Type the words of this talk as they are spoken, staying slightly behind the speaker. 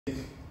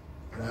And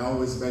I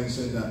always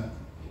mention that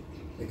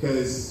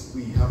because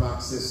we have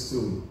access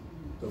to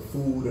the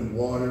food and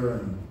water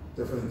and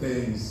different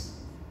things,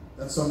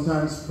 that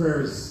sometimes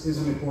prayers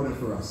isn't important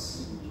for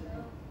us.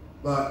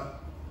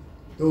 But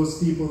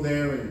those people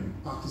there in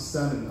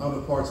Pakistan and other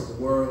parts of the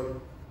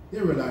world,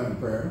 they rely on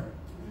prayer.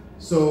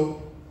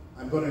 So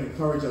I'm going to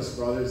encourage us,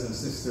 brothers and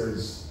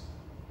sisters,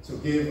 to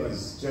give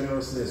as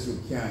generously as you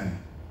can.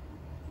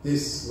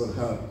 This will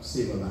help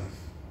save a life.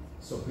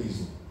 So please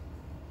do.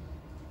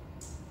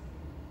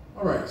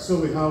 All right, so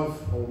we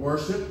have our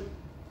worship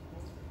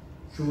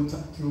through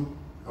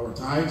our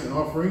tithes and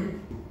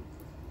offering.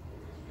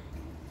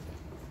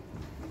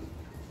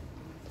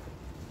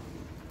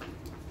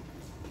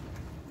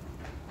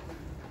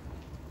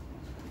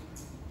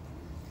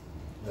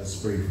 Let's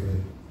pray for the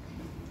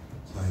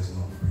tithes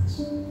and offerings.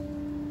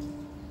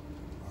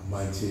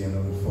 Almighty and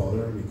loving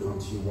Father, we come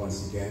to you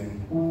once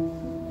again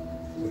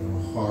with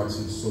our hearts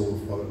and soul,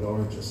 Father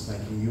Lord, just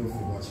thanking you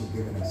for what you've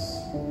given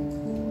us.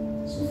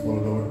 So,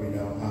 Father Lord, we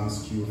now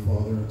ask you,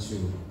 Father, to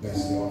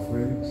bless the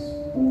offerings.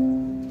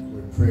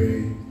 We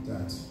pray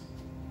that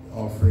the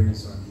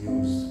offerings are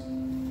used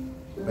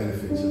to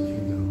benefit your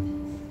kingdom.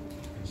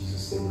 In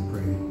Jesus' name we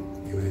pray.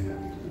 Amen.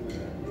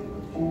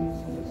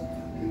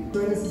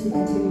 Join us as we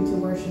continue to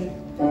worship.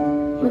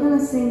 We're going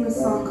to sing this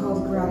song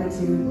called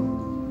Gratitude.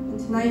 And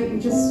tonight we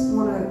just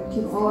want to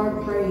give all our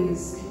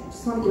praise.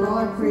 Just want to give all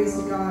our praise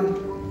to God.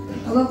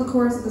 I love the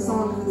chorus of the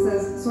song because it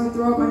says, "So I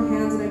throw up my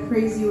hands and I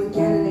praise you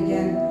again and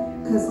again,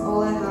 because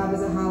all I have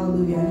is a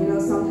hallelujah." You know,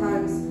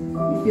 sometimes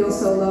you feel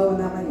so low and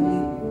that might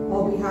be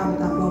all we have at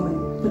that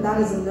moment. But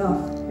that is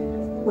enough.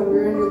 When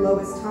you're in your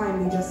lowest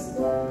time, you just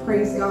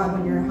praise God.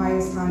 When you're in your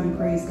highest time, you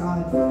praise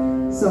God.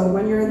 So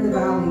when you're in the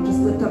valley, just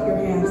lift up your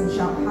hands and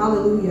shout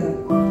hallelujah.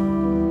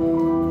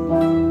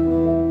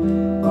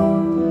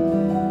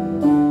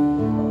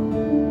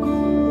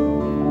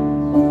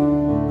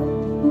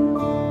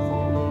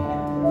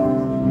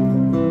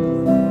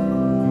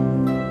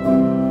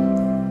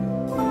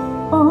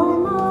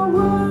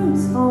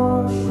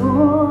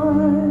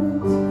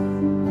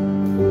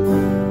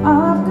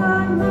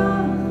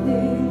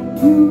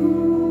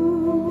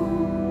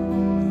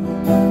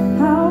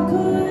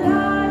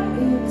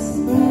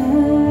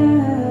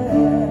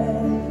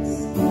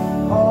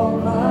 All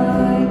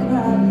my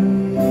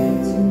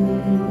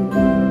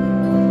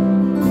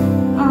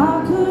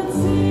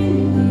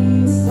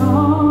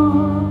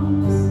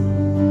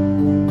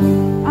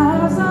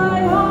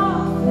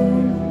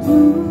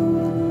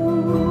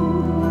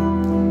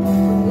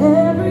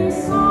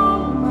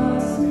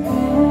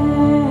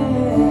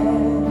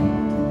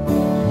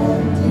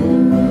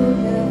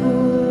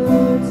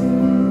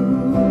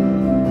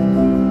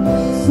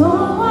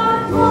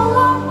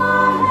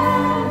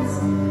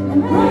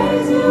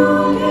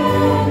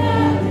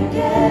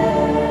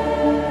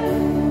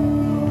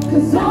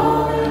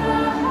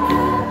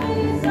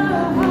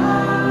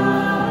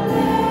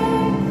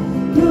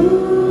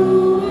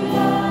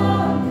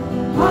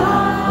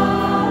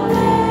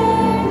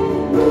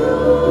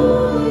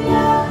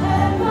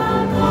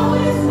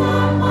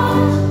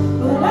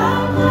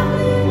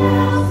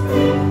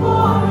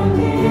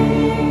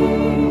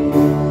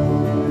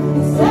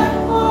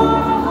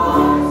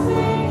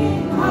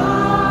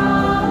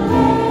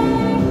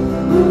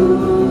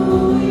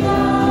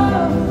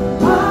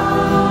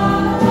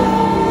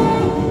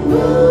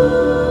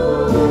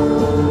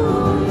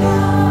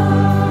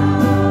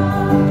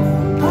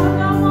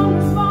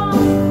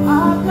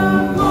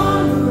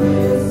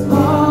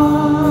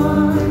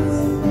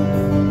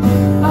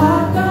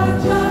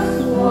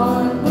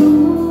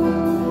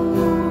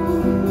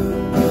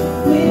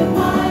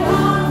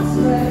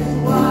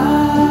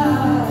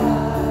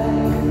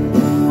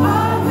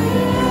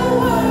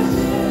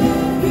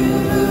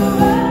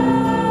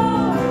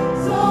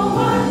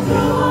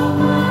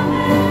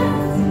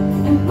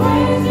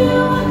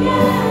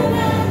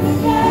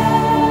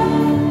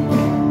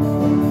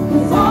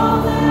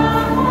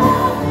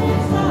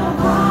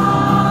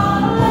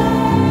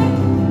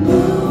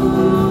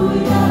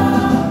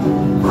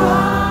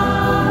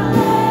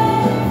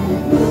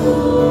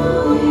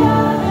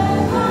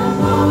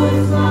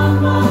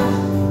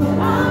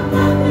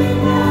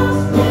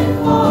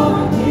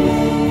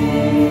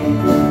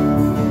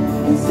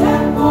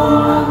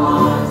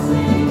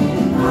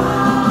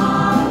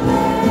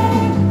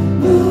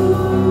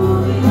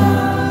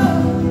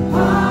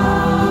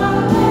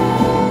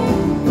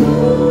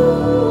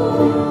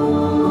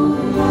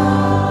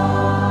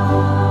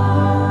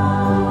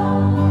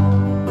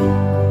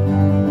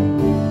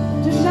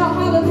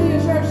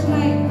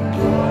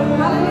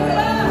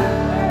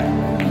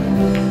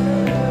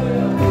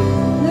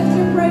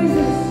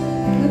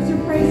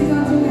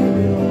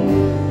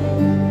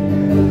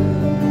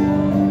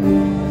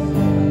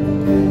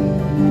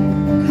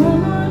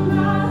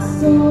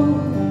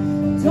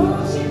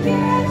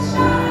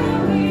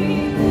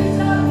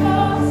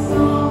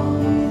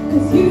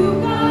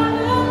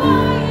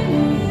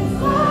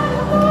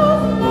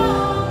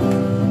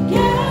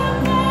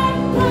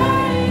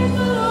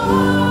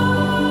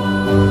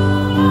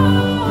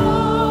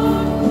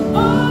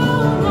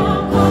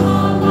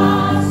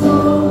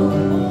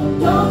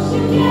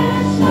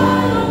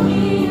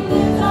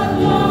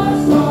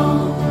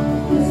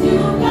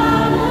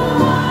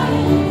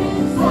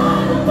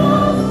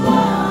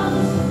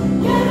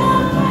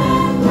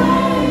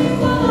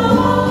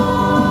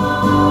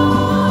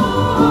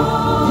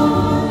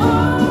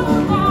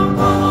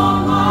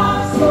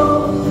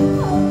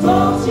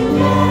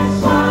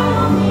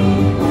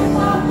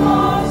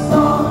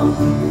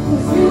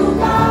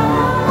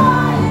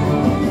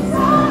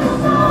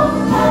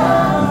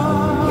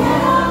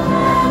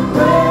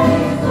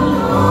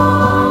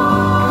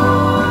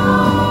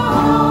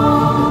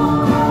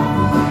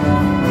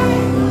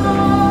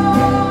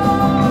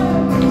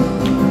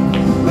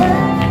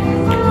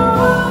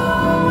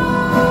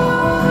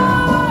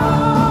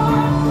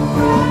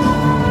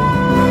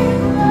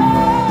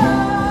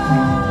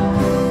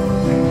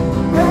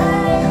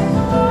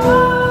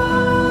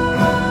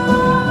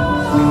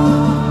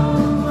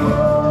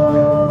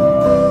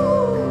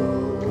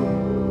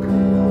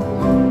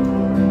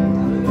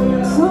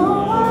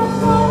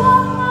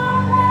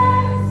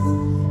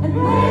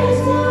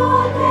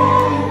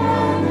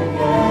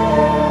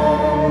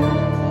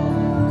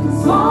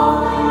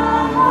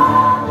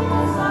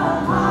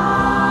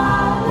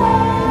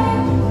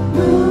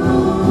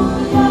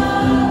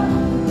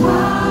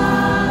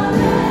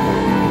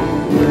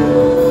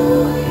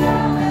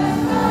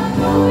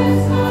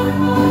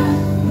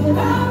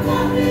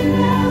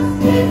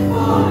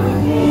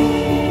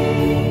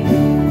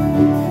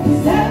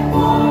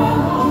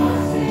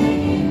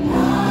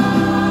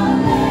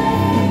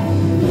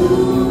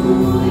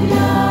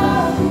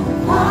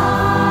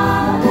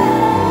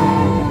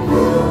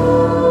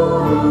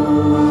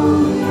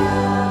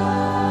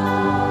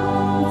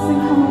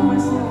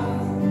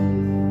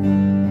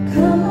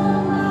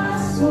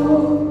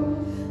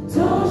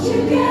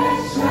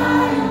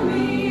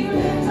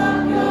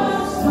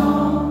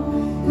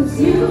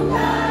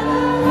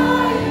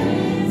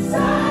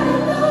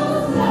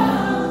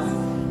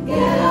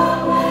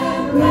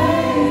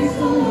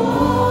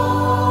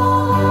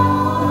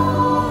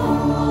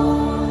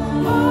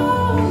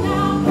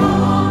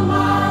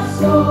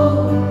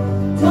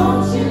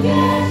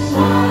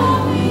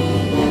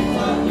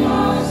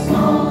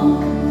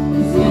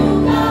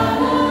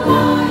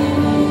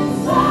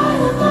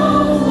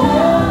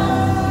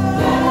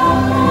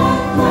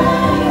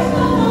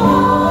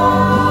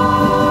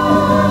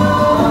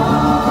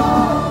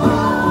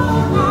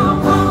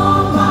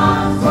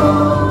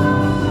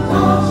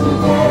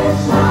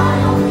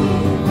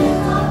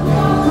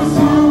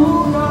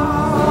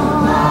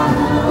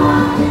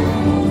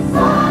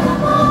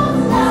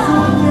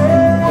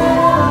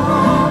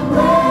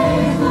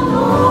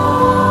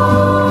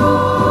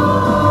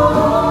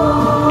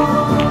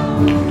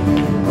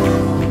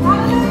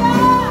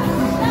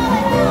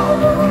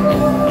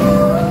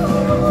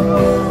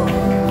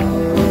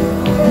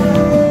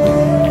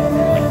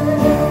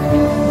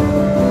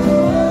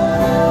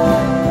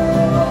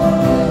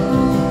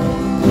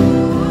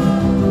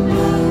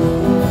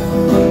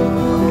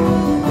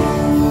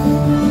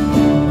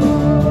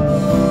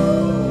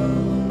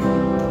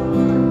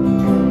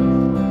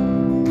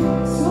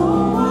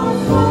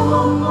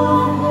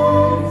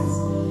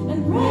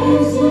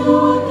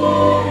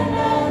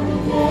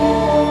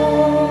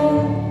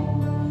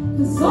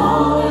 'Cause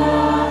all